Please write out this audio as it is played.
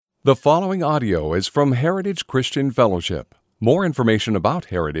The following audio is from Heritage Christian Fellowship. More information about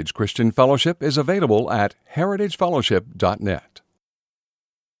Heritage Christian Fellowship is available at heritagefellowship.net.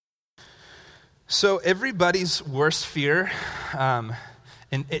 So everybody's worst fear, and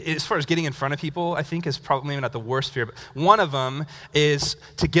as far as getting in front of people, I think is probably maybe not the worst fear, but one of them is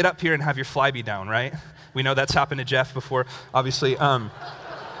to get up here and have your fly be down, right? We know that's happened to Jeff before, obviously.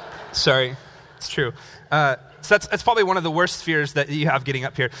 Sorry, it's true. So that's probably one of the worst fears that you have getting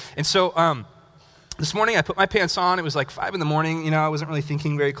up here. And so this morning I put my pants on. It was like 5 a.m. I wasn't really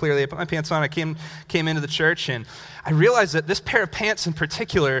thinking very clearly. I put my pants on. I came into the church, and I realized that this pair of pants in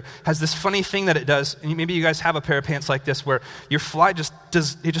particular has this funny thing that it does. And maybe you guys have a pair of pants like this where your fly just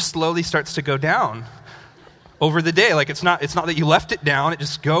slowly starts to go down over the day. Like it's not that you left it down, it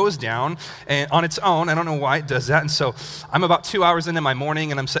just goes down and on its own. I don't know why it does that. And so I'm about 2 hours into my morning,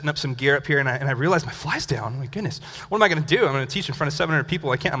 and I'm setting up some gear up here, and I realize my fly's down. Oh my goodness, what am I going to do? I'm going to teach in front of 700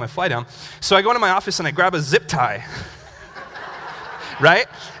 people. I can't have my fly down. So I go into my office and I grab a zip tie, right?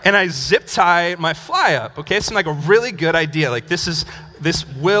 And I zip tie my fly up, okay? It seemed like a really good idea. Like this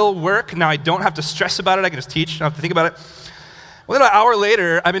will work. Now I don't have to stress about it. I can just teach. I don't have to think about it. Well, then an hour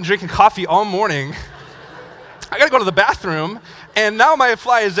later, I've been drinking coffee all morning. I got to go to the bathroom, and now my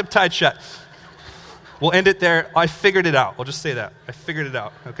fly is zip-tied shut. We'll end it there. I figured it out. We'll just say that. I figured it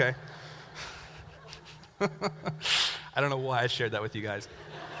out, okay? I don't know why I shared that with you guys.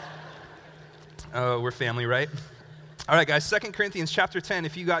 Oh, we're family, right? All right, guys, 2 Corinthians chapter 10.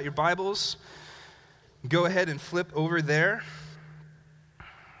 If you got your Bibles, go ahead and flip over there.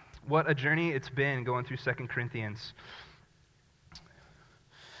 What a journey it's been going through 2 Corinthians.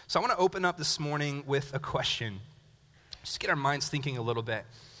 So I want to open up this morning with a question. Just get our minds thinking a little bit.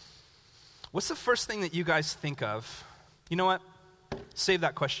 What's the first thing that you guys think of? You know what? Save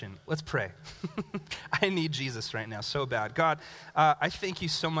that question. Let's pray. I need Jesus right now so bad. God, I thank you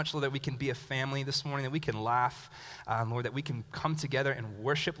so much, Lord, that we can be a family this morning, that we can laugh, Lord, that we can come together and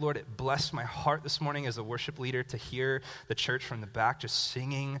worship. Lord, it blessed my heart this morning as a worship leader to hear the church from the back just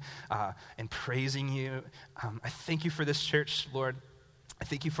singing and praising you. I thank you for this church, Lord. I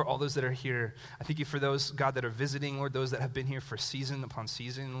thank you for all those that are here. I thank you for those, God, that are visiting, Lord, those that have been here for season upon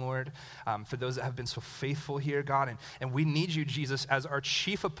season, Lord, for those that have been so faithful here, God. And we need you, Jesus, as our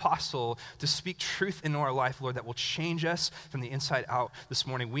chief apostle to speak truth into our life, Lord, that will change us from the inside out this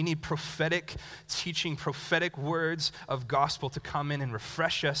morning. We need prophetic teaching, prophetic words of gospel to come in and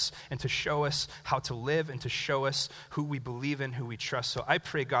refresh us and to show us how to live and to show us who we believe in, who we trust. So I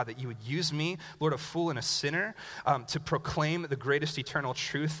pray, God, that you would use me, Lord, a fool and a sinner, to proclaim the greatest eternal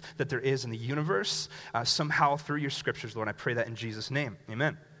truth that there is in the universe, somehow through your scriptures, Lord. I pray that in Jesus' name.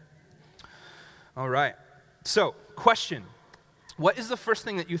 Amen. All right. So, question. What is the first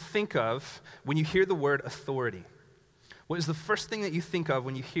thing that you think of when you hear the word authority? What is the first thing that you think of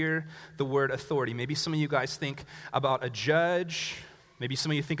when you hear the word authority? Maybe some of you guys think about a judge. Maybe some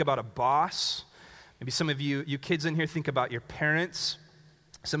of you think about a boss. Maybe some of you kids in here think about your parents.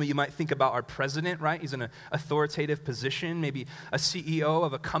 Some of you might think about our president, right? He's in an authoritative position, maybe a CEO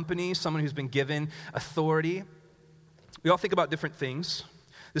of a company, someone who's been given authority. We all think about different things.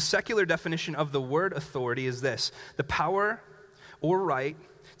 The secular definition of the word authority is this: the power or right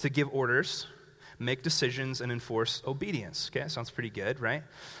to give orders, make decisions, and enforce obedience. Okay, that sounds pretty good, right?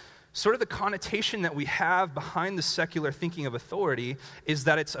 Sort of the connotation that we have behind the secular thinking of authority is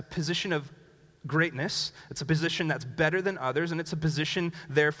that it's a position of greatness. It's a position that's better than others, and it's a position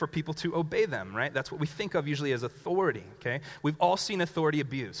there for people to obey them, right? That's what we think of usually as authority, okay? We've all seen authority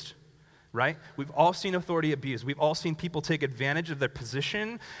abused, right? We've all seen authority abused. We've all seen people take advantage of their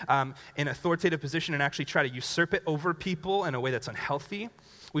position, in authoritative position, and actually try to usurp it over people in a way that's unhealthy.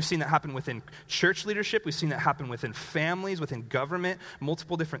 We've seen that happen within church leadership. We've seen that happen within families, within government,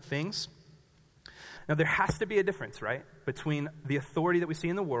 multiple different things. Now, there has to be a difference, right, between the authority that we see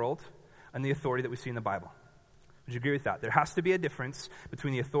in the world and the authority that we see in the Bible. Would you agree with that? There has to be a difference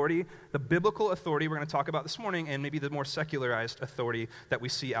between the authority, the biblical authority we're going to talk about this morning, and maybe the more secularized authority that we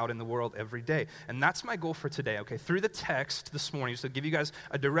see out in the world every day. And that's my goal for today, okay? Through the text this morning, just to give you guys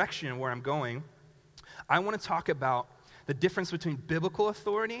a direction where I'm going, I want to talk about the difference between biblical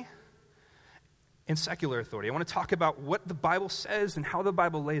authority and secular authority. I want to talk about what the Bible says and how the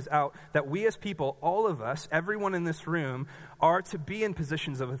Bible lays out that we as people, all of us, everyone in this room, are to be in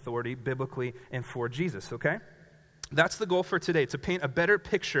positions of authority biblically and for Jesus, okay? That's the goal for today, to paint a better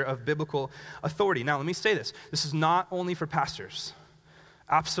picture of biblical authority. Now, let me say this. This is not only for pastors.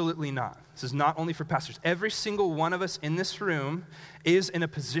 Absolutely not. This is not only for pastors. Every single one of us in this room is in a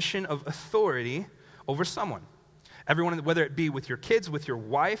position of authority over someone. Everyone, whether it be with your kids, with your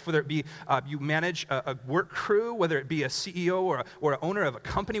wife, whether it be you manage a work crew, whether it be a CEO or an owner of a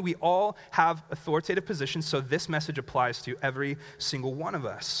company, we all have authoritative positions, so this message applies to every single one of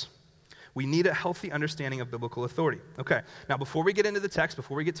us. We need a healthy understanding of biblical authority. Okay, now before we get into the text,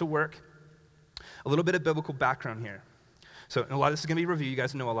 before we get to work, a little bit of biblical background here. So a lot of this is going to be review. You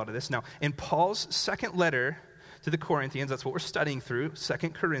guys know a lot of this. Now, in Paul's second letter to the Corinthians, that's what we're studying through, 2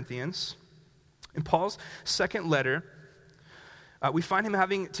 Corinthians. In Paul's second letter, we find him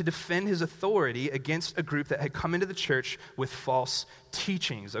having to defend his authority against a group that had come into the church with false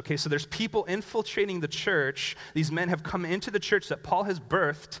teachings. Okay, so there's people infiltrating the church. These men have come into the church that Paul has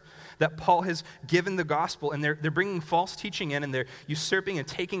birthed, that Paul has given the gospel, and they're bringing false teaching in, and they're usurping and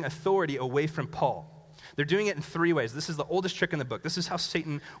taking authority away from Paul. They're doing it in 3 ways. This is the oldest trick in the book. This is how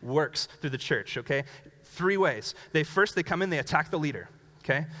Satan works through the church, okay? 3 ways. They come in, they attack the leader,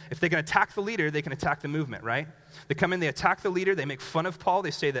 okay? If they can attack the leader, they can attack the movement, right? They come in, they attack the leader, they make fun of Paul.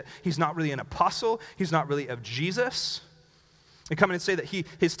 They say that he's not really an apostle, he's not really of Jesus. They come in and say that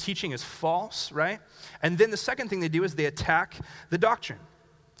his teaching is false, right? And then the second thing they do is they attack the doctrine.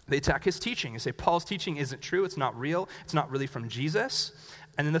 They attack his teaching. They say Paul's teaching isn't true, it's not real, it's not really from Jesus.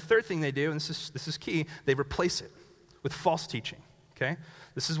 And then the third thing they do, and this is key, they replace it with false teaching, okay?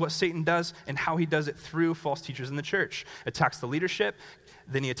 This is what Satan does and how he does it through false teachers in the church. Attacks the leadership,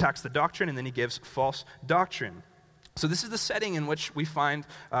 then he attacks the doctrine, and then he gives false doctrine. So this is the setting in which we find,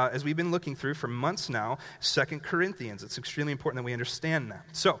 as we've been looking through for months now, 2 Corinthians. It's extremely important that we understand that.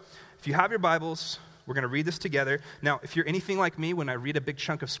 So if you have your Bibles, we're going to read this together. Now, if you're anything like me, when I read a big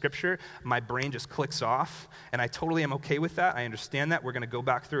chunk of Scripture, my brain just clicks off, and I totally am okay with that. I understand that. We're going to go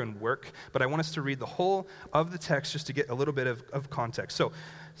back through and work, but I want us to read the whole of the text just to get a little bit of context. So,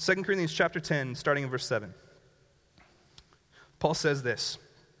 2 Corinthians chapter 10, starting in verse 7. Paul says this,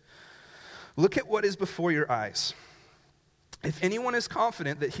 "Look at what is before your eyes. If anyone is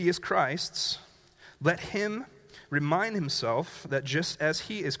confident that he is Christ's, let him remind himself that just as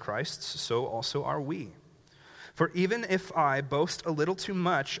he is Christ's, so also are we. For even if I boast a little too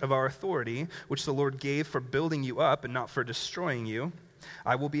much of our authority, which the Lord gave for building you up and not for destroying you,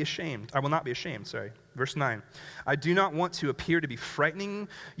 I will not be ashamed. Verse 9. I do not want to appear to be frightening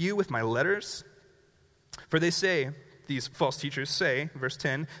you with my letters. For they say, these false teachers say, verse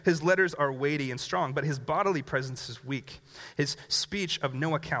 10, his letters are weighty and strong, but his bodily presence is weak, his speech of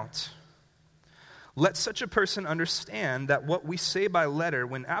no account. Let such a person understand that what we say by letter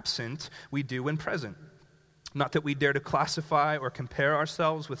when absent, we do when present. Not that we dare to classify or compare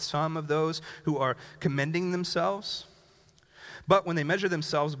ourselves with some of those who are commending themselves, but when they measure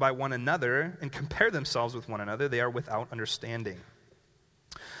themselves by one another and compare themselves with one another, they are without understanding.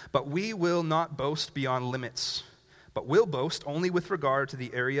 But we will not boast beyond limits, but will boast only with regard to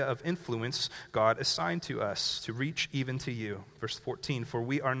the area of influence God assigned to us to reach even to you." Verse 14, "For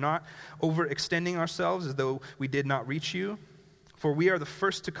we are not overextending ourselves as though we did not reach you, for we are the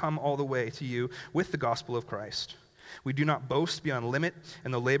first to come all the way to you with the gospel of Christ. We do not boast beyond limit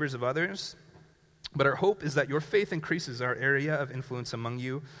in the labors of others, but our hope is that your faith increases, our area of influence among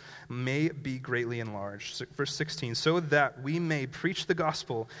you may be greatly enlarged." Verse 16, "So that we may preach the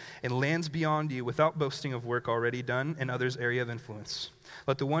gospel in lands beyond you without boasting of work already done in others' area of influence.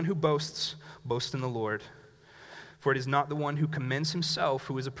 Let the one who boasts, boast in the Lord. For it is not the one who commends himself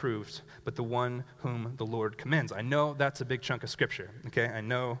who is approved, but the one whom the Lord commends." I know that's a big chunk of Scripture, okay? I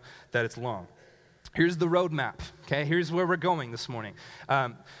know that it's long. Here's the roadmap, okay? Here's where we're going this morning.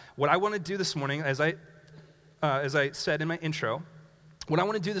 What I want to do this morning, as I said in my intro, what I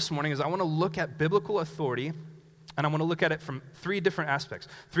want to do this morning is I want to look at biblical authority, and I want to look at it from 3 different aspects.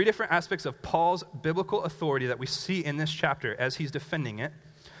 3 different aspects of Paul's biblical authority that we see in this chapter as he's defending it.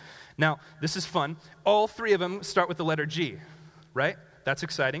 Now, this is fun. All 3 of them start with the letter G, right? That's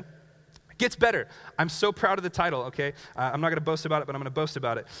exciting. It gets better. I'm so proud of the title, okay? I'm not going to boast about it, but I'm going to boast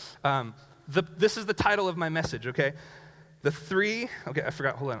about it. This is the title of my message, okay? Okay, I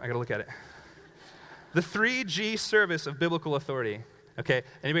forgot. Hold on, I got to look at it. The 3G service of biblical authority. Okay,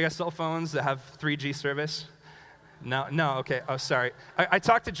 anybody got cell phones that have 3G service? No, okay, oh, sorry. I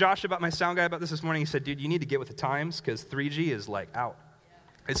talked to Josh, about my sound guy, about this morning. He said, dude, you need to get with the times because 3G is like out.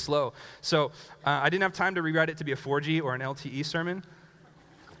 It's slow. So I didn't have time to rewrite it to be a 4G or an LTE sermon.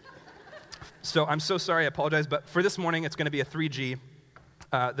 So I'm so sorry, I apologize, but for this morning, it's going to be a 3G,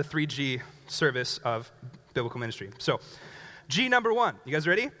 the 3G service of biblical ministry. So G number 1, you guys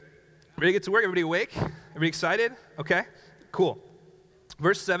ready? Ready to get to work? Everybody awake? Everybody excited? Okay, cool.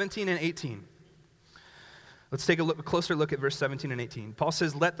 Verse 17 and 18. Let's take a closer look at verse 17 and 18. Paul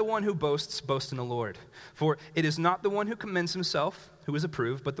says, "Let the one who boasts boast in the Lord. For it is not the one who commends himself who is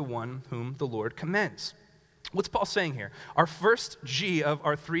approved, but the one whom the Lord commends. What's Paul saying here? Our first G of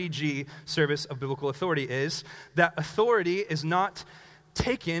our 3G service of biblical authority is that authority is not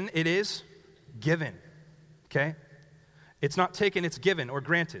taken, it is given, okay? It's not taken, it's given or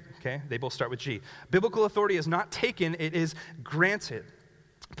granted, okay? They both start with G. Biblical authority is not taken, it is granted.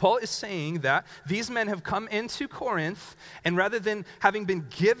 Paul is saying that these men have come into Corinth, and rather than having been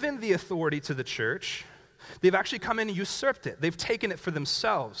given the authority to the church, they've actually come in and usurped it. They've taken it for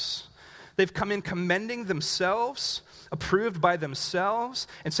themselves. They've come in commending themselves, approved by themselves,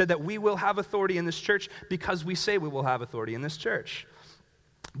 and said that we will have authority in this church because we say we will have authority in this church.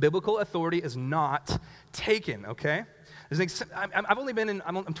 Biblical authority is not taken, okay? I've only been in,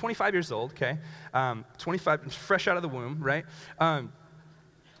 I'm 25 years old, okay? 25, fresh out of the womb, right?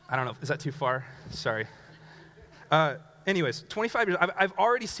 I don't know, is that too far? Sorry. Anyways, 25 years, I've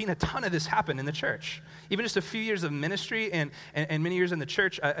already seen a ton of this happen in the church. Even just a few years of ministry and many years in the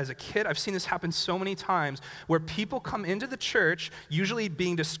church as a kid, I've seen this happen so many times where people come into the church, usually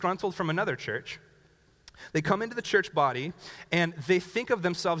being disgruntled from another church. They come into the church body and they think of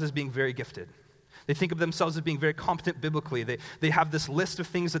themselves as being very gifted. They think of themselves as being very competent biblically. They have this list of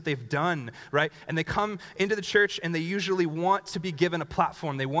things that they've done, right? And they come into the church and they usually want to be given a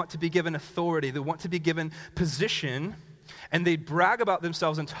platform. They want to be given authority. They want to be given position. And they brag about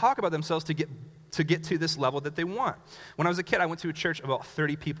themselves and talk about themselves to get to this level that they want. When I was a kid, I went to a church of about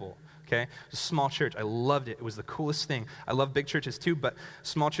 30 people, okay? It was a small church. I loved it. It was the coolest thing. I love big churches too, but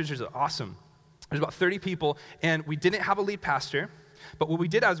small churches are awesome. There's about 30 people, and we didn't have a lead pastor. But what we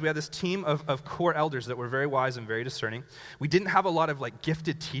did is we had this team of core elders that were very wise and very discerning. We didn't have a lot of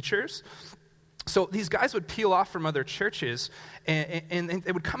gifted teachers. So these guys would peel off from other churches, and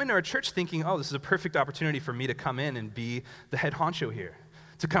they would come into our church thinking, oh, this is a perfect opportunity for me to come in and be the head honcho here,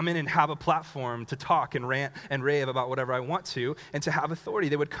 to come in and have a platform to talk and rant and rave about whatever I want to, and to have authority.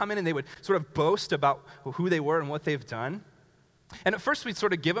 They would come in and they would sort of boast about who they were and what they've done. And at first, we'd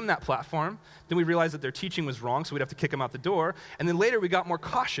sort of give them that platform. Then we realized that their teaching was wrong, so we'd have to kick them out the door. And then later, we got more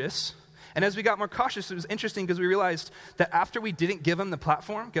cautious. And as we got more cautious, it was interesting because we realized that after we didn't give them the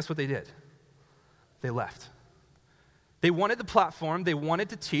platform, guess what they did? They left. They wanted the platform. They wanted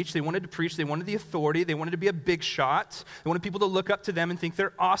to teach. They wanted to preach. They wanted the authority. They wanted to be a big shot. They wanted people to look up to them and think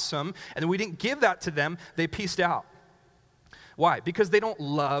they're awesome. And then we didn't give that to them. They pieced out. Why? Because they don't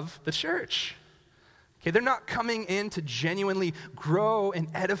love the church. Okay, they're not coming in to genuinely grow and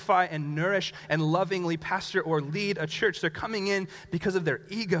edify and nourish and lovingly pastor or lead a church. They're coming in because of their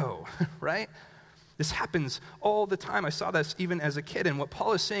ego, right? This happens all the time. I saw this even as a kid. And what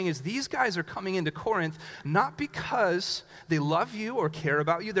Paul is saying is these guys are coming into Corinth not because they love you or care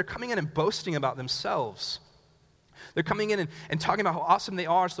about you. They're coming in and boasting about themselves. They're coming in and talking about how awesome they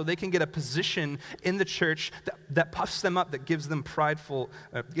are so they can get a position in the church that puffs them up, that gives them pride.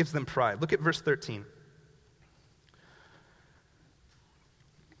 Look at verse 13.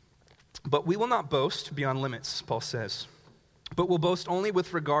 But we will not boast beyond limits, Paul says, but will boast only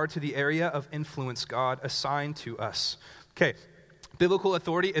with regard to the area of influence God assigned to us. Okay, biblical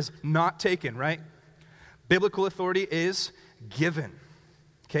authority is not taken, right? Biblical authority is given.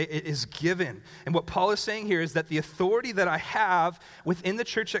 Okay, it is given. And what Paul is saying here is that the authority that I have within the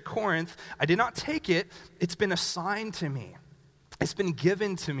church at Corinth, I did not take it, it's been assigned to me. It's been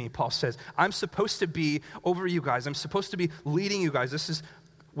given to me, Paul says. I'm supposed to be over you guys. I'm supposed to be leading you guys. This is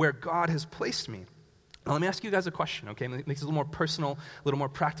where God has placed me. Now, let me ask you guys a question, okay? It makes it a little more personal, a little more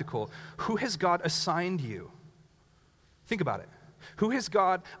practical. Who has God assigned you? Think about it. Who has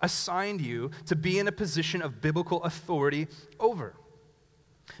God assigned you to be in a position of biblical authority over?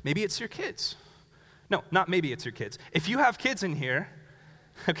 Maybe it's your kids. No, not maybe it's your kids. If you have kids in here,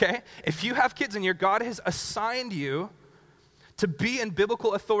 okay? If you have kids in here, God has assigned you to be in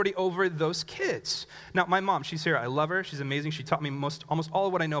biblical authority over those kids. Now, my mom, she's here. I love her. She's amazing. She taught me almost all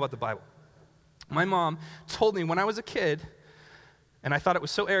of what I know about the Bible. My mom told me when I was a kid, and I thought it was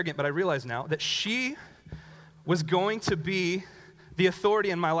so arrogant, but I realize now, that she was going to be the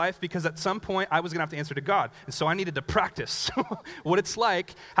authority in my life because at some point I was going to have to answer to God. And so I needed to practice what it's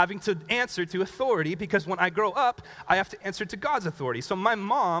like having to answer to authority because when I grow up, I have to answer to God's authority. So my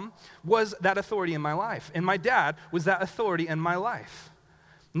mom was that authority in my life, and my dad was that authority in my life.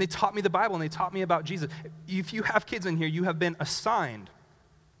 And they taught me the Bible, and they taught me about Jesus. If you have kids in here, you have been assigned.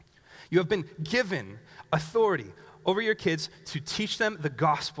 You have been given authority over your kids to teach them the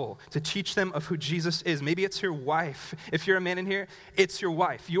gospel, to teach them of who Jesus is. Maybe it's your wife. If you're a man in here, it's your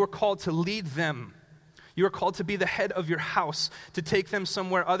wife. You are called to lead them. You are called to be the head of your house, to take them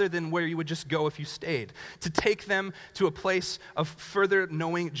somewhere other than where you would just go if you stayed, to take them to a place of further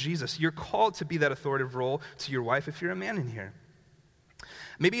knowing Jesus. You're called to be that authoritative role to your wife if you're a man in here.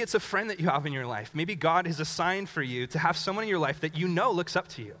 Maybe it's a friend that you have in your life. Maybe God has assigned for you to have someone in your life that you know looks up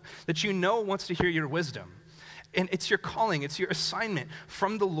to you, that you know wants to hear your wisdom. And it's your calling, it's your assignment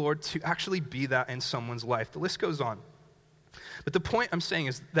from the Lord to actually be that in someone's life. The list goes on. But the point I'm saying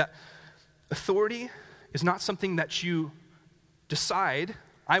is that authority is not something that you decide,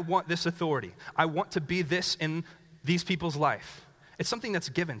 I want this authority. I want to be this in these people's life. It's something that's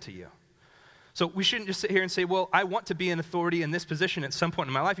given to you. So we shouldn't just sit here and say, well, I want to be an authority in this position at some point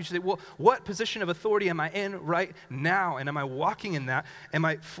in my life. You should say, well, what position of authority am I in right now? And am I walking in that? Am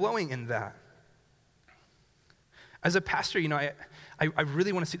I flowing in that? As a pastor, I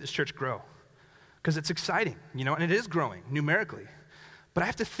really want to see this church grow because it's exciting, and it is growing numerically. But I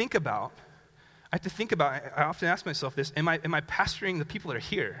have to think about, I often ask myself this, am I pastoring the people that are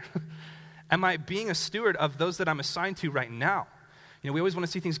here? Am I being a steward of those that I'm assigned to right now? We always want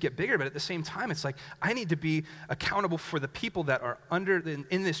to see things get bigger, but at the same time, it's like I need to be accountable for the people that are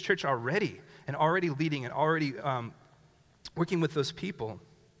in this church already and already leading and already working with those people.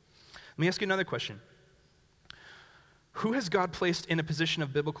 Let me ask you another question. Who has God placed in a position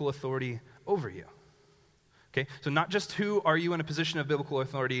of biblical authority over you? Okay, so not just who are you in a position of biblical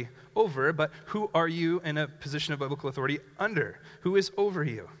authority over, but who are you in a position of biblical authority under? Who is over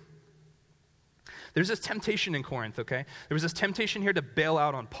you? There's this temptation in Corinth, okay? There was this temptation here to bail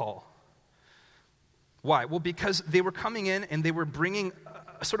out on Paul. Why? Well, because they were coming in and they were bringing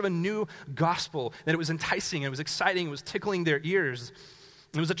a sort of a new gospel, that it was enticing, it was exciting, it was tickling their ears.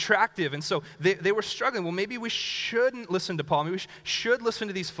 It was attractive, and so they were struggling. Well, maybe we shouldn't listen to Paul. Maybe we should listen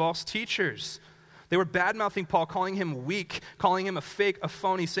to these false teachers. They were bad-mouthing Paul, calling him weak, calling him a fake, a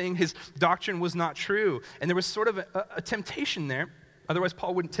phony, saying his doctrine was not true. And there was sort of a temptation there. Otherwise,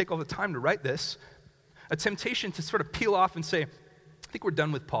 Paul wouldn't take all the time to write this. A temptation to sort of peel off and say, I think we're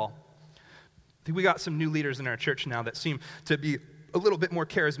done with Paul. I think we got some new leaders in our church now that seem to be a little bit more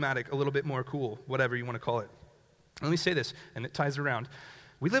charismatic, a little bit more cool, whatever you want to call it. Let me say this, and it ties around.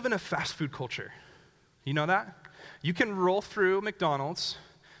 We live in a fast food culture. You know that? You can roll through McDonald's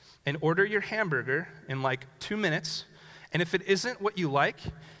and order your hamburger in like 2 minutes, and if it isn't what you like,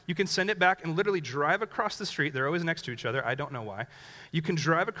 you can send it back and literally drive across the street. They're always next to each other. I don't know why. You can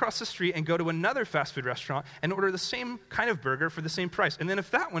drive across the street and go to another fast food restaurant and order the same kind of burger for the same price. And then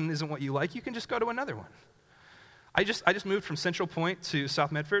if that one isn't what you like, you can just go to another one. I just moved from Central Point to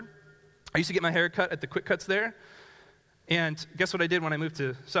South Medford. I used to get my hair cut at the Quick Cuts there. And guess what I did when I moved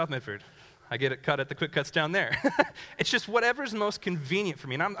to South Medford? I get it cut at the Quick Cuts down there. It's just whatever's most convenient for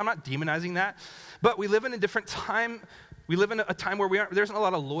me. And I'm not demonizing that. But we live in a different time. We live in a time where there isn't a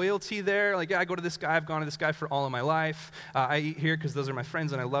lot of loyalty there. Like, yeah, I go to this guy. I've gone to this guy for all of my life. I eat here because those are my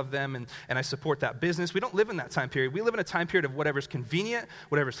friends and I love them and I support that business. We don't live in that time period. We live in a time period of whatever's convenient,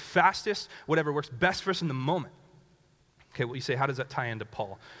 whatever's fastest, whatever works best for us in the moment. Okay, well, you say, how does that tie into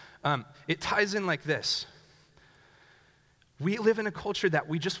Paul? It ties in like this. We live in a culture that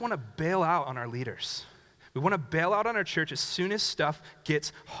we just want to bail out on our leaders. We want to bail out on our church as soon as stuff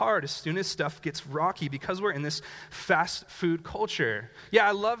gets hard, as soon as stuff gets rocky, because we're in this fast food culture. Yeah,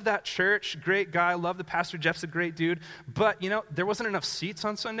 I love that church. Great guy. I love the pastor. Jeff's a great dude. But, there wasn't enough seats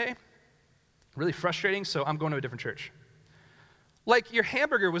on Sunday. Really frustrating, so I'm going to a different church. Like, your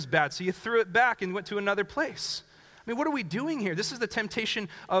hamburger was bad, so you threw it back and went to another place. I mean, what are we doing here? This is the temptation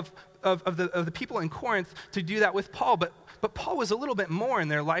of the people in Corinth to do that with Paul. But Paul was a little bit more in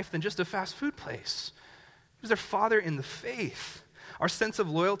their life than just a fast food place. He was their father in the faith. Our sense of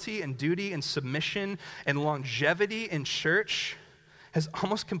loyalty and duty and submission and longevity in church has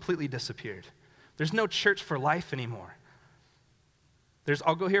almost completely disappeared. There's no church for life anymore.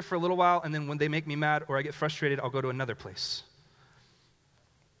 I'll go here for a little while, and then when they make me mad or I get frustrated, I'll go to another place.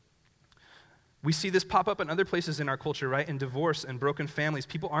 We see this pop up in other places in our culture, right? In divorce and broken families.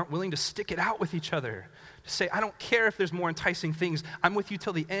 People aren't willing to stick it out with each other. To say, I don't care if there's more enticing things. I'm with you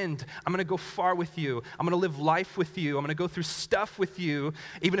till the end. I'm going to go far with you. I'm going to live life with you. I'm going to go through stuff with you,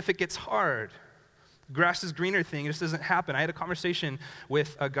 even if it gets hard. Grass is greener thing. It just doesn't happen. I had a conversation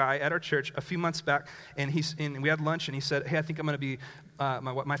with a guy at our church a few months back, and we had lunch, and he said, hey, I think I'm going to be,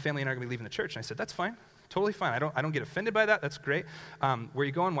 my family and I are going to be leaving the church. And I said, that's fine. Totally fine. I don't get offended by that. That's great. Where are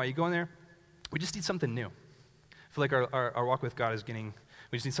you going? Why are you going there? We just need something new. I feel like our walk with God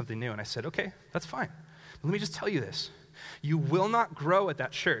we just need something new. And I said, okay, that's fine. But let me just tell you this. You will not grow at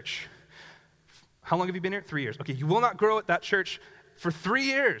that church. How long have you been here? 3 years. Okay, you will not grow at that church for 3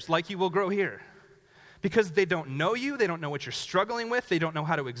 years like you will grow here. Because they don't know you, they don't know what you're struggling with, they don't know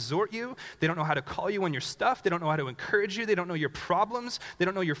how to exhort you, they don't know how to call you on your stuff, they don't know how to encourage you, they don't know your problems, they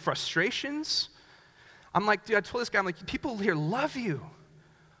don't know your frustrations. I'm like, dude, I told this guy, I'm like, people here love you.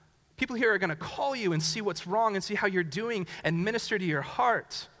 People here are going to call you and see what's wrong and see how you're doing and minister to your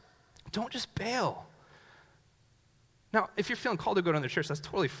heart. Don't just bail. Now, if you're feeling called to go to another church, that's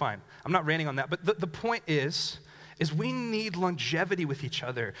totally fine. I'm not ranting on that. But the point is we need longevity with each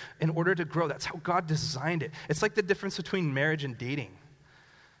other in order to grow. That's how God designed it. It's like the difference between marriage and dating.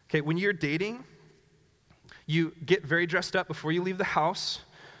 Okay, when you're dating, you get very dressed up before you leave the house.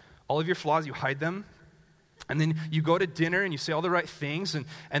 All of your flaws, you hide them. And then you go to dinner and you say all the right things. And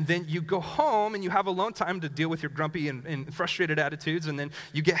then you go home and you have alone time to deal with your grumpy and frustrated attitudes. And then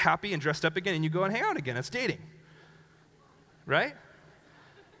you get happy and dressed up again and you go and hang out again. That's dating. Right?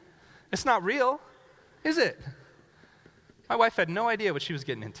 It's not real, is it? My wife had no idea what she was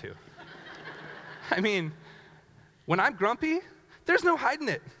getting into. I mean, when I'm grumpy, there's no hiding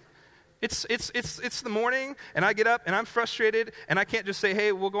it. It's the morning, and I get up, and I'm frustrated, and I can't just say,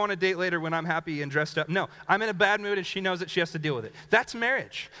 hey, we'll go on a date later when I'm happy and dressed up. No, I'm in a bad mood, and she knows that she has to deal with it. That's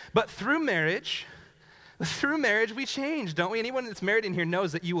marriage. But through marriage, we change, don't we? Anyone that's married in here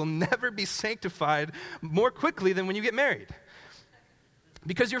knows that you will never be sanctified more quickly than when you get married.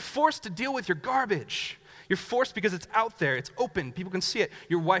 Because you're forced to deal with your garbage. You're forced because it's out there. It's open. People can see it.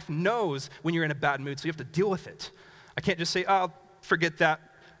 Your wife knows when you're in a bad mood, so you have to deal with it. I can't just say, oh, forget that.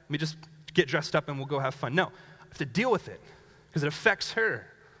 Let me just get dressed up and we'll go have fun. No, I have to deal with it because it affects her,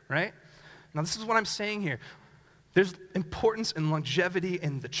 right? Now, this is what I'm saying here. There's importance and longevity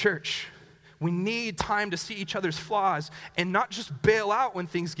in the church. We need time to see each other's flaws and not just bail out when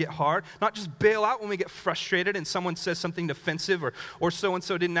things get hard, not just bail out when we get frustrated and someone says something defensive or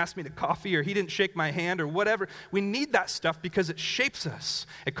so-and-so didn't ask me to coffee or he didn't shake my hand or whatever. We need that stuff because it shapes us.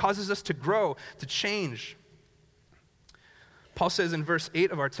 It causes us to grow, to change. Paul says in verse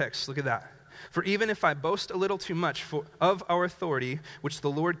 8 of our text, look at that. For even if I boast a little too much of our authority, which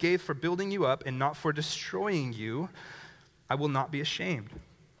the Lord gave for building you up and not for destroying you, I will not be ashamed.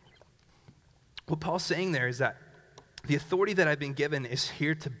 What Paul's saying there is that the authority that I've been given is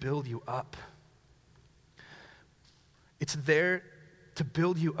here to build you up. It's there to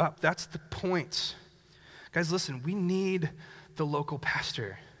build you up. That's the point. Guys, listen, we need the local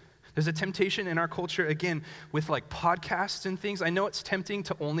pastor. There's a temptation in our culture, again, with like podcasts and things. I know it's tempting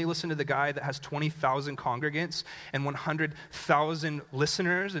to only listen to the guy that has 20,000 congregants and 100,000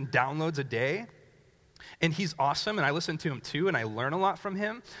 listeners and downloads a day. And he's awesome, and I listen to him too, and I learn a lot from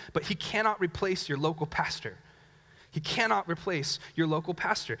him. But he cannot replace your local pastor. He cannot replace your local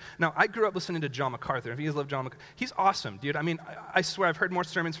pastor. Now, I grew up listening to John MacArthur. If you guys love John MacArthur, he's awesome, dude. I mean, I swear I've heard more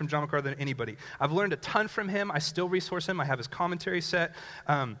sermons from John MacArthur than anybody. I've learned a ton from him. I still resource him. I have his commentary set.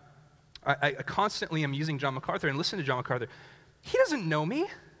 I constantly am using John MacArthur and listening to John MacArthur. He doesn't know me.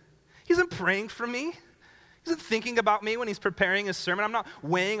 He isn't praying for me. He isn't thinking about me when he's preparing his sermon. I'm not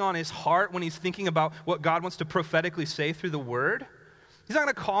weighing on his heart when he's thinking about what God wants to prophetically say through the word. He's not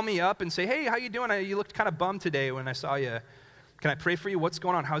going to call me up and say, hey, how you doing? You looked kind of bummed today when I saw you. Can I pray for you? What's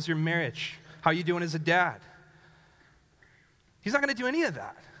going on? How's your marriage? How you doing as a dad? He's not going to do any of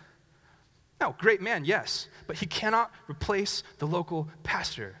that. No, great man, yes. But he cannot replace the local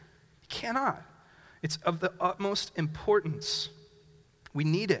pastor. He cannot. It's of the utmost importance. We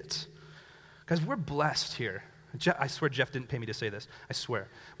need it. Guys, we're blessed here. I swear Jeff didn't pay me to say this. I swear.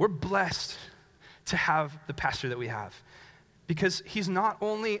 We're blessed to have the pastor that we have because he's not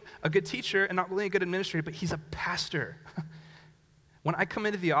only a good teacher and not only a good administrator, but he's a pastor. When I come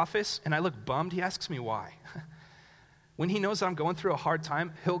into the office and I look bummed, he asks me why. When he knows that I'm going through a hard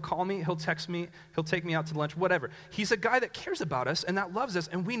time, he'll call me, he'll text me, he'll take me out to lunch, whatever. He's a guy that cares about us and that loves us,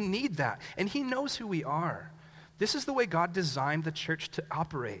 and we need that. And he knows who we are. This is the way God designed the church to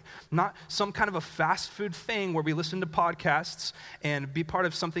operate, not some kind of a fast food thing where we listen to podcasts and be part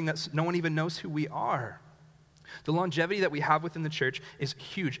of something that no one even knows who we are. The longevity that we have within the church is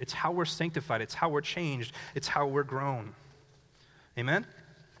huge. It's how we're sanctified. It's how we're changed. It's how we're grown. Amen?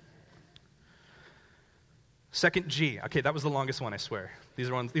 Second G. Okay, that was the longest one, I swear. These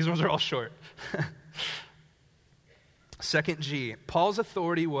ones are all short. Second G. Paul's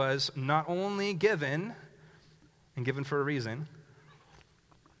authority was not only given, and given for a reason,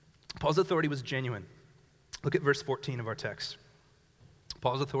 Paul's authority was genuine. Look at verse 14 of our text.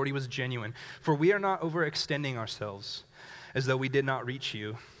 Paul's authority was genuine. For we are not overextending ourselves as though we did not reach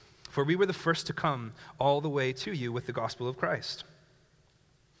you, for we were the first to come all the way to you with the gospel of Christ.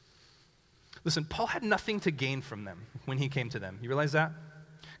 Listen, Paul had nothing to gain from them when he came to them. You realize that?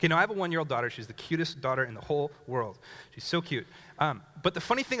 Okay, now I have a 1-year-old daughter. She's the cutest daughter in the whole world. She's so cute. But the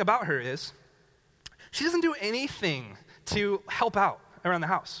funny thing about her is she doesn't do anything to help out around the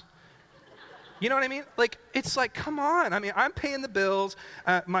house. You know what I mean? Like, it's like, come on. I mean, I'm paying the bills.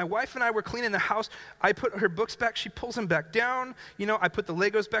 My wife and I were cleaning the house. I put her books back. She pulls them back down. You know, I put the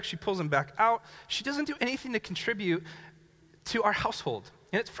Legos back. She pulls them back out. She doesn't do anything to contribute to our household.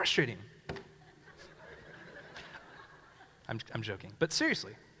 And it's frustrating. I'm joking. But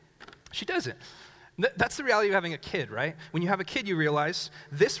seriously, she doesn't. That's the reality of having a kid, right? When you have a kid, you realize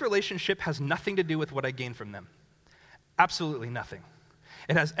this relationship has nothing to do with what I gain from them. Absolutely nothing.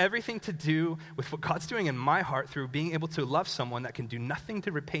 It has everything to do with what God's doing in my heart through being able to love someone that can do nothing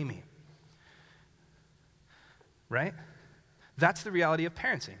to repay me. Right? That's the reality of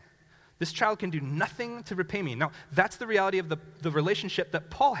parenting. This child can do nothing to repay me. Now, that's the reality of the relationship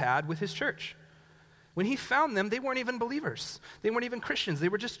that Paul had with his church. When he found them, they weren't even believers. They weren't even Christians. They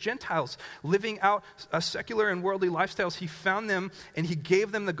were just Gentiles living out secular and worldly lifestyles. He found them and he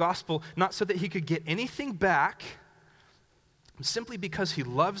gave them the gospel, not so that he could get anything back, simply because he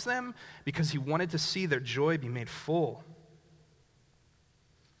loves them, because he wanted to see their joy be made full.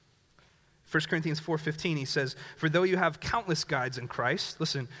 1 Corinthians 4:15, he says, "For though you have countless guides in Christ,"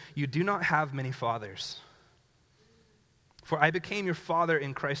 listen, "you do not have many fathers. For I became your father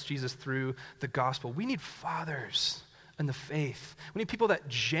in Christ Jesus through the gospel." We need fathers in the faith. We need people that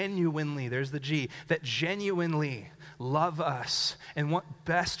genuinely, there's the G, that genuinely love us and want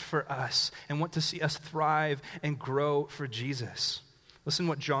best for us and want to see us thrive and grow for Jesus. Listen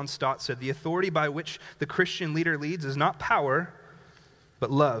what John Stott said. "The authority by which the Christian leader leads is not power,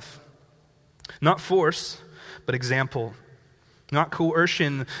 but love. Not force, but example. Not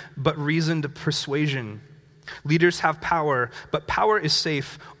coercion, but reasoned persuasion. Leaders have power, but power is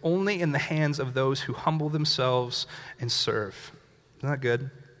safe only in the hands of those who humble themselves and serve." Isn't that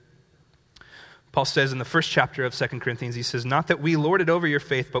good? Paul says in the first chapter of 2 Corinthians, he says, "Not that we lord it over your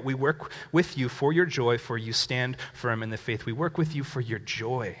faith, but we work with you for your joy, for you stand firm in the faith." We work with you for your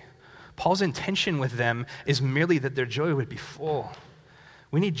joy. Paul's intention with them is merely that their joy would be full.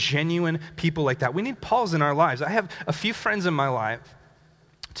 We need genuine people like that. We need Pauls in our lives. I have a few friends in my life,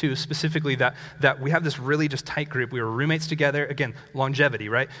 too, specifically, that we have this really just tight group. We were roommates together. Again, longevity,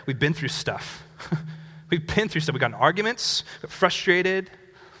 right? We've been through stuff. We've been through stuff. We got in arguments, got frustrated,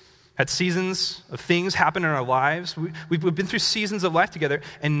 had seasons of things happen in our lives. We've been through seasons of life together.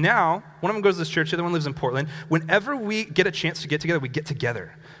 And now, one of them goes to this church, the other one lives in Portland. Whenever we get a chance to get together, we get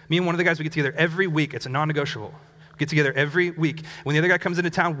together. Me and one of the guys, we get together every week. It's a non-negotiable. We get together every week. When the other guy comes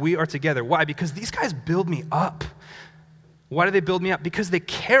into town, we are together. Why? Because these guys build me up. Why do they build me up? Because they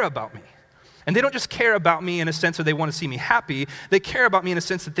care about me. And they don't just care about me in a sense that they want to see me happy. They care about me in a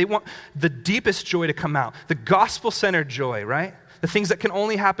sense that they want the deepest joy to come out. The gospel-centered joy, right? The things that can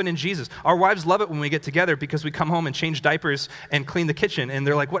only happen in Jesus. Our wives love it when we get together because we come home and change diapers and clean the kitchen. And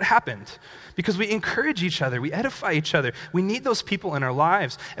they're like, "What happened?" Because we encourage each other. We edify each other. We need those people in our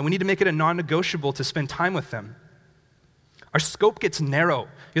lives. And we need to make it a non-negotiable to spend time with them. Our scope gets narrow. You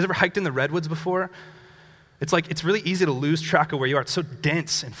guys ever hiked in the redwoods before? It's really easy to lose track of where you are. It's so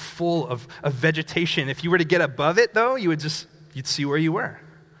dense and full of vegetation. If you were to get above it, though, you'd see where you were.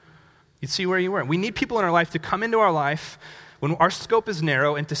 You'd see where you were. We need people in our life to come into our life when our scope is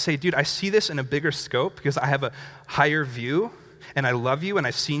narrow and to say, "Dude, I see this in a bigger scope because I have a higher view and I love you and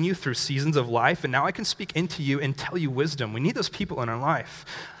I've seen you through seasons of life and now I can speak into you and tell you wisdom." We need those people in our life.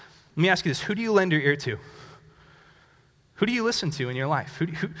 Let me ask you this. Who do you lend your ear to? Who do you listen to in your life?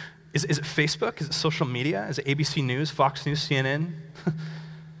 Is it Facebook? Is it social media? Is it ABC News, Fox News, CNN?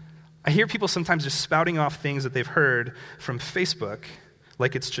 I hear people sometimes just spouting off things that they've heard from Facebook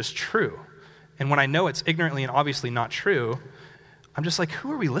like it's just true. And when I know it's ignorantly and obviously not true, I'm just like,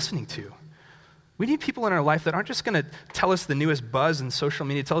 who are we listening to? We need people in our life that aren't just going to tell us the newest buzz in social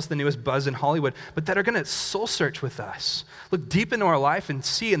media, tell us the newest buzz in Hollywood, but that are going to soul search with us. Look deep into our life and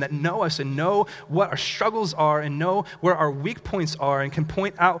see, and that know us and know what our struggles are and know where our weak points are and can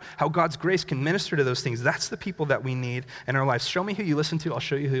point out how God's grace can minister to those things. That's the people that we need in our lives. Show me who you listen to, I'll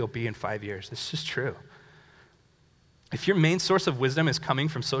show you who you'll be in 5 years. It's just true. If your main source of wisdom is coming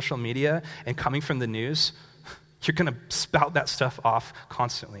from social media and coming from the news, you're going to spout that stuff off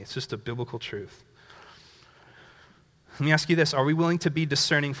constantly. It's just a biblical truth. Let me ask you this. Are we willing to be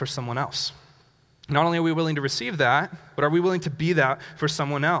discerning for someone else? Not only are we willing to receive that, but are we willing to be that for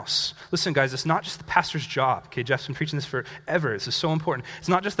someone else? Listen, guys, it's not just the pastor's job. Okay, Jeff's been preaching this forever. This is so important. It's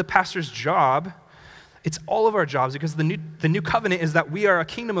not just the pastor's job. It's all of our jobs because the new covenant is that we are a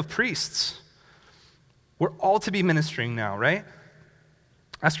kingdom of priests. We're all to be ministering now, right?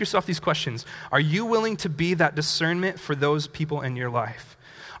 Ask yourself these questions. Are you willing to be that discernment for those people in your life?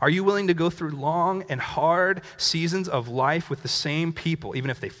 Are you willing to go through long and hard seasons of life with the same people,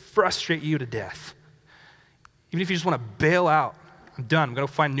 even if they frustrate you to death? Even if you just want to bail out I'm done. I'm going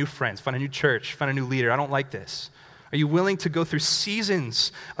to find new friends, find a new church, find a new leader. I don't like this. Are you willing to go through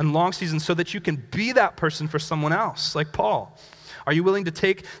seasons and long seasons so that you can be that person for someone else, like Paul? Are you willing to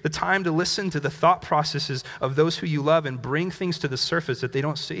take the time to listen to the thought processes of those who you love and bring things to the surface that they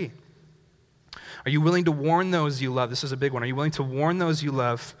don't see? Are you willing to warn those you love? This is a big one. Are you willing to warn those you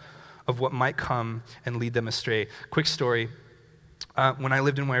love of what might come and lead them astray? Quick story. When I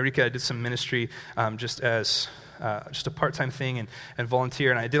lived in Wairika, I did some ministry just a part-time thing and volunteer,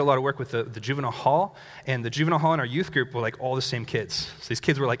 and I did a lot of work with the juvenile hall, and the juvenile hall in our youth group were like all the same kids. So these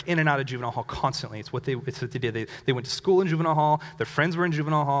kids were like in and out of juvenile hall constantly. It's what they did. They went to school in juvenile hall, their friends were in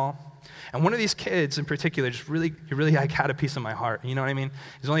juvenile hall, and one of these kids in particular just really like had a piece of my heart, you know what I mean?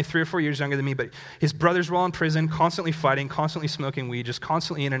 He's only 3 or 4 years younger than me, but his brothers were all in prison, constantly fighting, constantly smoking weed, just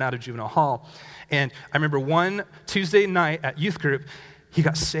constantly in and out of juvenile hall. And I remember one Tuesday night at youth group, he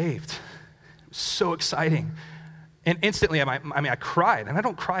got saved. It was so exciting. And instantly, I cried, and I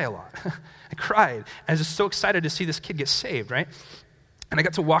don't cry a lot. I cried. I was just so excited to see this kid get saved, right? And I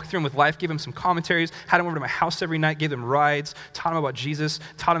got to walk through him with life, gave him some commentaries, had him over to my house every night, gave him rides, taught him about Jesus,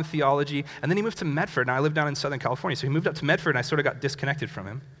 taught him theology, and then he moved to Medford. Now, I live down in Southern California, so he moved up to Medford, and I sort of got disconnected from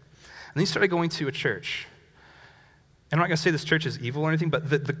him. And then he started going to a church. And I'm not going to say this church is evil or anything, but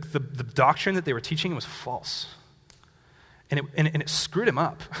the doctrine that they were teaching was false. And it screwed him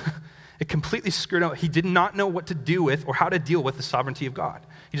up. It completely screwed up. He did not know what to do with or how to deal with the sovereignty of God.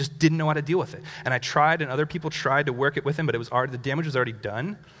 He just didn't know how to deal with it. And I tried, and other people tried to work it with him, but the damage was already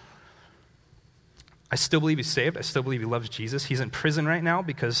done. I still believe he's saved. I still believe he loves Jesus. He's in prison right now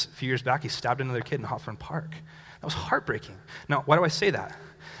because a few years back he stabbed another kid in Hawthorne Park. That was heartbreaking. Now, why do I say that?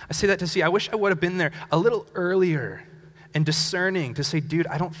 I say that to see, I wish I would have been there a little earlier and discerning to say, dude,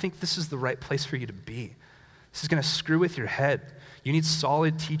 I don't think this is the right place for you to be. This is going to screw with your head. You need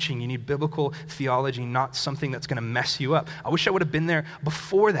solid teaching. You need biblical theology, not something that's going to mess you up. I wish I would have been there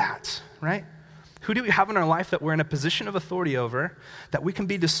before that, right? Who do we have in our life that we're in a position of authority over that we can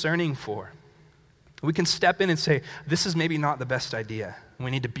be discerning for? We can step in and say, this is maybe not the best idea. We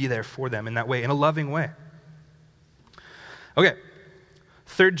need to be there for them in that way, in a loving way. Okay,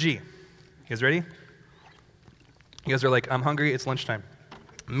 third G. You guys ready? You guys are like, I'm hungry, it's lunchtime.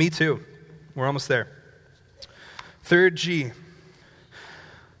 Me too. We're almost there. Third G.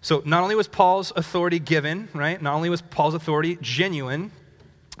 So not only was Paul's authority given, right? Not only was Paul's authority genuine,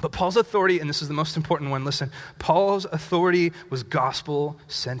 but Paul's authority, and this is the most important one, listen, Paul's authority was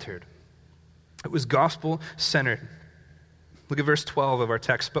gospel-centered. It was gospel-centered. Look at verse 12 of our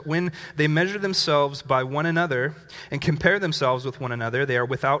text. But when they measure themselves by one another and compare themselves with one another, they are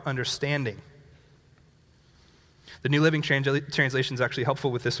without understanding. The New Living Translation is actually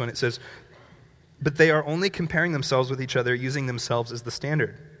helpful with this one. It says, but they are only comparing themselves with each other, using themselves as the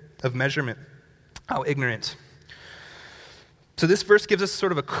standard of measurement. How ignorant. So this verse gives us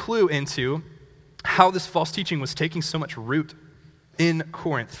sort of a clue into how this false teaching was taking so much root in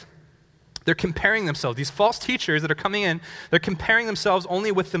Corinth. They're comparing themselves. These false teachers that are coming in, they're comparing themselves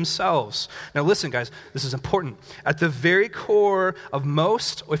only with themselves. Now listen, guys, this is important. At the very core of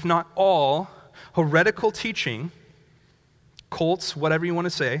most, if not all, heretical teaching, cults, whatever you want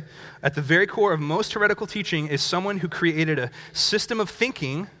to say, at the very core of most heretical teaching is someone who created a system of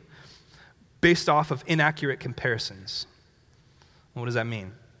thinking based off of inaccurate comparisons. What does that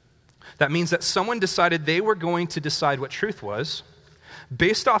mean? That means that someone decided they were going to decide what truth was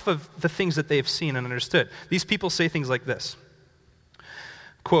based off of the things that they've seen and understood. These people say things like this.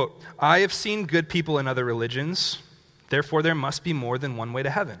 Quote, I have seen good people in other religions, therefore there must be more than one way to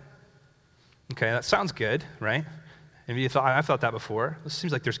heaven. Okay, that sounds good, right? Maybe you thought, I've thought that before. It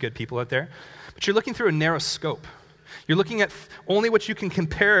seems like there's good people out there. But you're looking through a narrow scope. You're looking at only what you can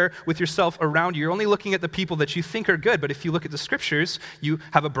compare with yourself around you. You're only looking at the people that you think are good. But if you look at the scriptures, you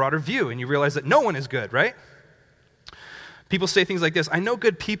have a broader view and you realize that no one is good, right? People say things like this, I know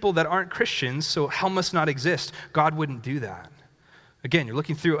good people that aren't Christians, so hell must not exist. God wouldn't do that. Again, you're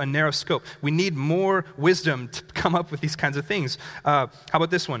looking through a narrow scope. We need more wisdom to come up with these kinds of things. How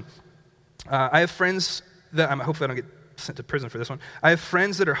about this one? I have friends that, hopefully I don't get sent to prison for this one. I have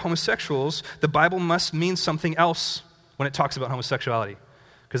friends that are homosexuals. The Bible must mean something else when it talks about homosexuality,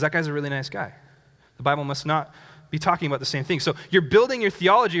 because that guy's a really nice guy. The Bible must not be talking about the same thing. So you're building your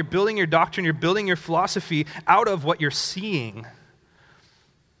theology, you're building your doctrine, you're building your philosophy out of what you're seeing.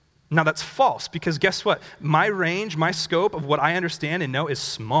 Now that's false, because guess what? My range, my scope of what I understand and know is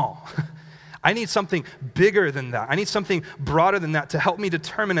small. I need something bigger than that. I need something broader than that to help me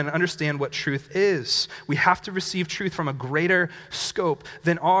determine and understand what truth is. We have to receive truth from a greater scope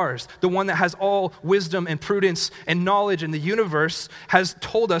than ours. The one that has all wisdom and prudence and knowledge in the universe has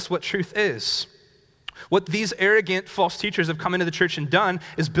told us what truth is. What these arrogant false teachers have come into the church and done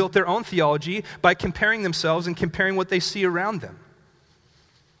is built their own theology by comparing themselves and comparing what they see around them.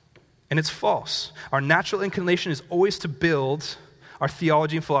 And it's false. Our natural inclination is always to build our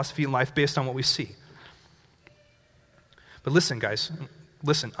theology and philosophy in life based on what we see. But listen, guys,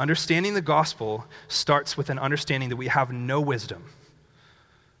 understanding the gospel starts with an understanding that we have no wisdom.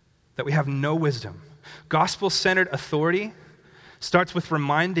 Gospel-centered authority starts with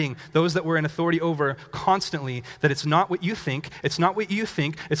reminding those that we're in authority over constantly that it's not what you think, it's not what you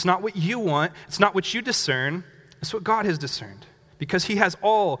think, it's not what you want, it's not what you discern, it's what God has discerned. Because he has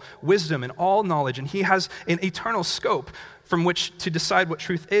all wisdom and all knowledge, and he has an eternal scope from which to decide what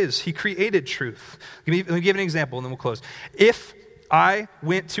truth is. He created truth. Let me give an example, and then we'll close. If I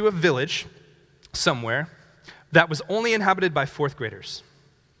went to a village somewhere that was only inhabited by fourth graders,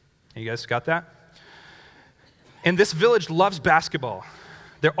 you guys got that? And this village loves basketball.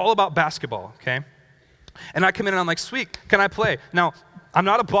 They're all about basketball, okay? And I come in and I'm like, sweet, can I play? Now, I'm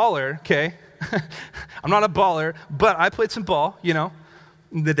not a baller, okay? I'm not a baller, but I played some ball,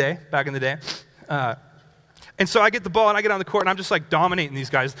 back in the day. And so I get the ball and I get on the court and I'm just like dominating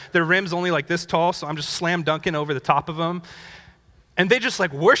these guys. Their rim's only like this tall, so I'm just slam dunking over the top of them. And they just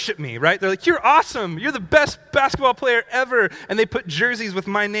like worship me, right? They're like, you're awesome. You're the best basketball player ever. And they put jerseys with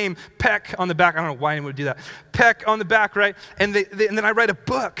my name, Peck, on the back. I don't know why anyone would do that. Peck on the back, right? And and then I write a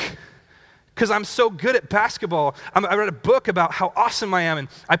book because I'm so good at basketball. I write a book about how awesome I am. And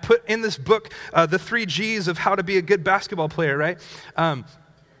I put in this book the 3 G's of how to be a good basketball player, right? And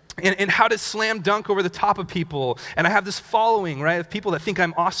how to slam dunk over the top of people. And I have this following, right, of people that think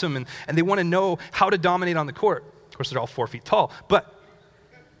I'm awesome and they want to know how to dominate on the court. Of course, they're all 4 feet tall. But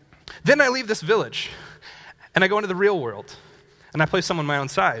then I leave this village, and I go into the real world, and I play someone my own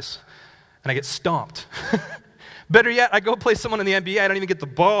size, and I get stomped. Better yet, I go play someone in the NBA, I don't even get the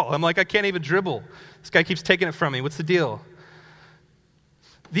ball. I'm like, I can't even dribble. This guy keeps taking it from me. What's the deal?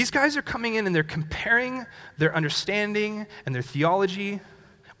 These guys are coming in, and they're comparing their understanding and their theology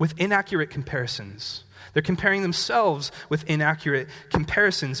with inaccurate comparisons. They're comparing themselves with inaccurate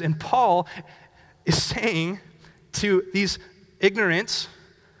comparisons. And Paul is saying to these ignorant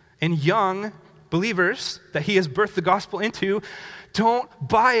and young believers that he has birthed the gospel into, don't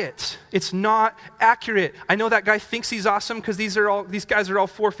buy it. It's not accurate. I know that guy thinks he's awesome because these guys are all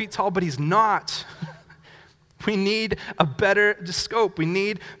 4 feet tall, but he's not. We need a better scope. We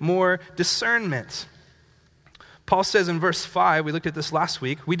need more discernment. Paul says in verse 5, we looked at this last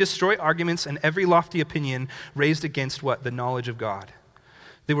week, we destroy arguments and every lofty opinion raised against what? The knowledge of God.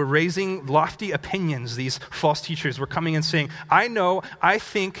 They were raising lofty opinions. These false teachers were coming and saying, I know, I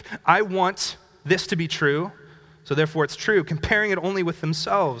think, I want this to be true, so therefore it's true, comparing it only with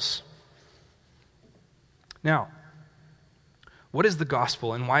themselves. Now, what is the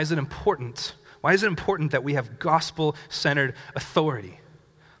gospel and why is it important? Why is it important that we have gospel-centered authority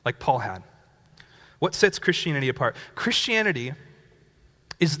like Paul had? What sets Christianity apart? Christianity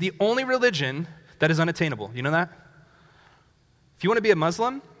is the only religion that is unattainable. You know that? If you want to be a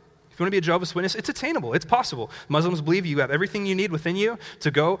Muslim, if you want to be a Jehovah's Witness, it's attainable. It's possible. Muslims believe you have everything you need within you to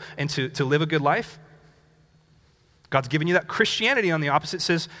go and to live a good life. God's given you that. Christianity, on the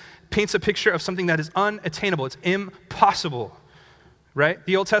opposite, paints a picture of something that is unattainable. It's impossible, right?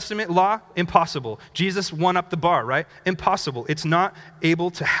 The Old Testament law, impossible. Jesus won up the bar, right? Impossible. It's not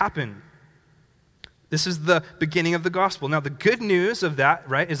able to happen. This is the beginning of the gospel. Now, the good news of that,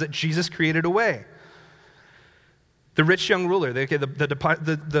 right, is that Jesus created a way. The rich young ruler,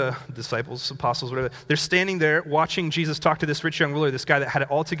 the disciples, apostles, whatever, they're standing there watching Jesus talk to this rich young ruler, this guy that had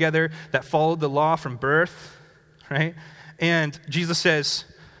it all together, that followed the law from birth, right? And Jesus says,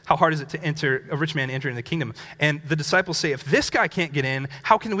 how hard is it to enter, a rich man to enter into the kingdom? And the disciples say, if this guy can't get in,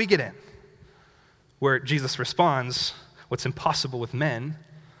 how can we get in? Where Jesus responds, what's impossible with men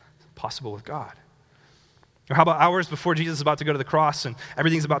is possible with God. Or how about hours before Jesus is about to go to the cross and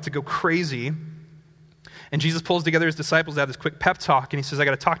everything's about to go crazy, and Jesus pulls together his disciples to have this quick pep talk, and he says, I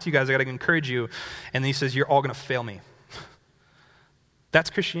got to talk to you guys, I got to encourage you. And then he says, you're all going to fail me. That's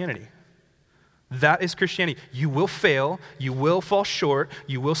Christianity. That is Christianity. You will fail, you will fall short,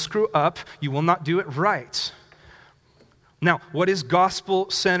 you will screw up, you will not do it right. Now, what is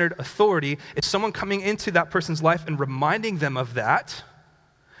gospel-centered authority? It's someone coming into that person's life and reminding them of that,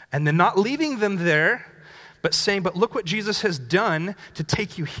 and then not leaving them there, but saying, but look what Jesus has done to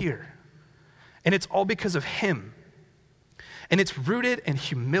take you here. And it's all because of him. And it's rooted in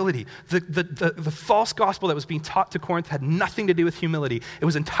humility. The false gospel that was being taught to Corinth had nothing to do with humility. It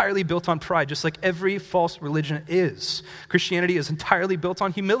was entirely built on pride, just like every false religion is. Christianity is entirely built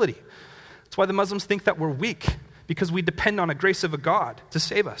on humility. That's why the Muslims think that we're weak, because we depend on a grace of a God to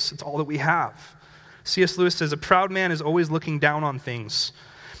save us. It's all that we have. C.S. Lewis says, a proud man is always looking down on things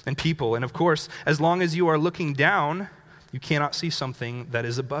and people. And of course, as long as you are looking down, you cannot see something that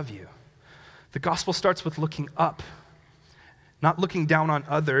is above you. The gospel starts with looking up, not looking down on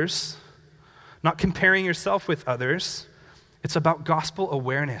others, not comparing yourself with others. It's about gospel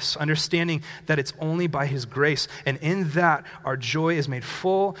awareness, understanding that it's only by his grace. And in that, our joy is made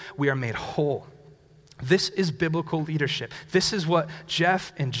full, we are made whole. This is biblical leadership. This is what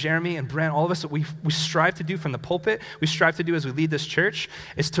Jeff and Jeremy and Brent, all of us, that we strive to do from the pulpit, we strive to do as we lead this church,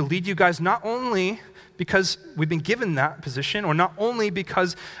 is to lead you guys not only because we've been given that position, or not only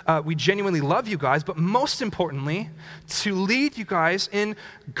because we genuinely love you guys, but most importantly, to lead you guys in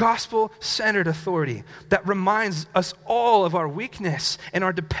gospel-centered authority that reminds us all of our weakness and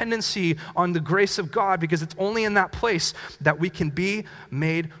our dependency on the grace of God, because it's only in that place that we can be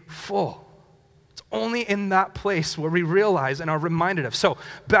made full. It's only in that place where we realize and are reminded of. So,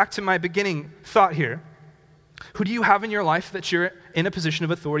 back to my beginning thought here. Who do you have in your life that you're in a position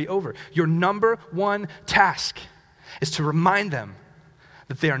of authority over? Your number one task is to remind them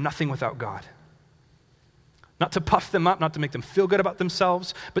that they are nothing without God. Not to puff them up, not to make them feel good about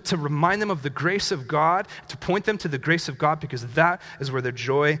themselves, but to remind them of the grace of God, to point them to the grace of God, because that is where their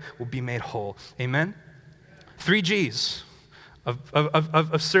joy will be made whole. Amen? 3 G's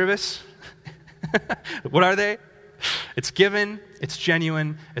of service. What are they? It's given, it's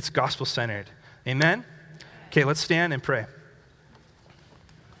genuine, it's gospel-centered. Amen? Okay, let's stand and pray.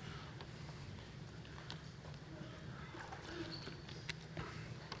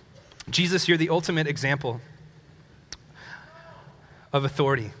 Jesus, you're the ultimate example of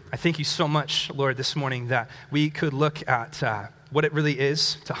authority. I thank you so much, Lord, this morning that we could look at what it really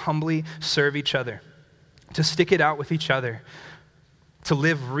is to humbly serve each other, to stick it out with each other, to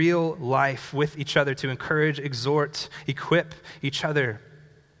live real life with each other, to encourage, exhort, equip each other,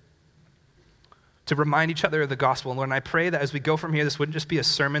 to remind each other of the gospel. And Lord, and I pray that as we go from here, this wouldn't just be a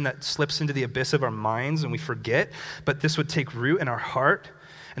sermon that slips into the abyss of our minds and we forget, but this would take root in our heart,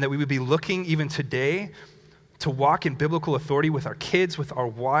 and that we would be looking even today to walk in biblical authority with our kids, with our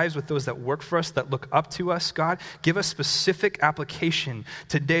wives, with those that work for us, that look up to us. God, give us specific application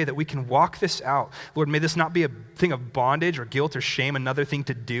today that we can walk this out. Lord, may this not be a thing of bondage or guilt or shame, another thing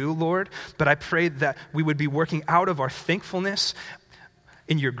to do, Lord, but I pray that we would be working out of our thankfulness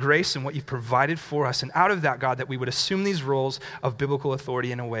in your grace and what you've provided for us. And out of that, God, that we would assume these roles of biblical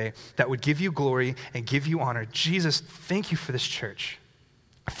authority in a way that would give you glory and give you honor. Jesus, thank you for this church.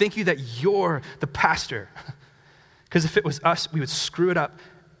 Thank you that you're the pastor. Because if it was us, we would screw it up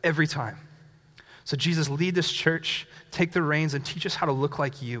every time. So Jesus, lead this church, take the reins, and teach us how to look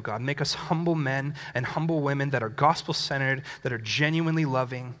like you, God. Make us humble men and humble women that are gospel-centered, that are genuinely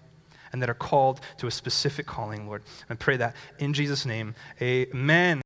loving, and that are called to a specific calling, Lord. I pray that in Jesus' name, amen.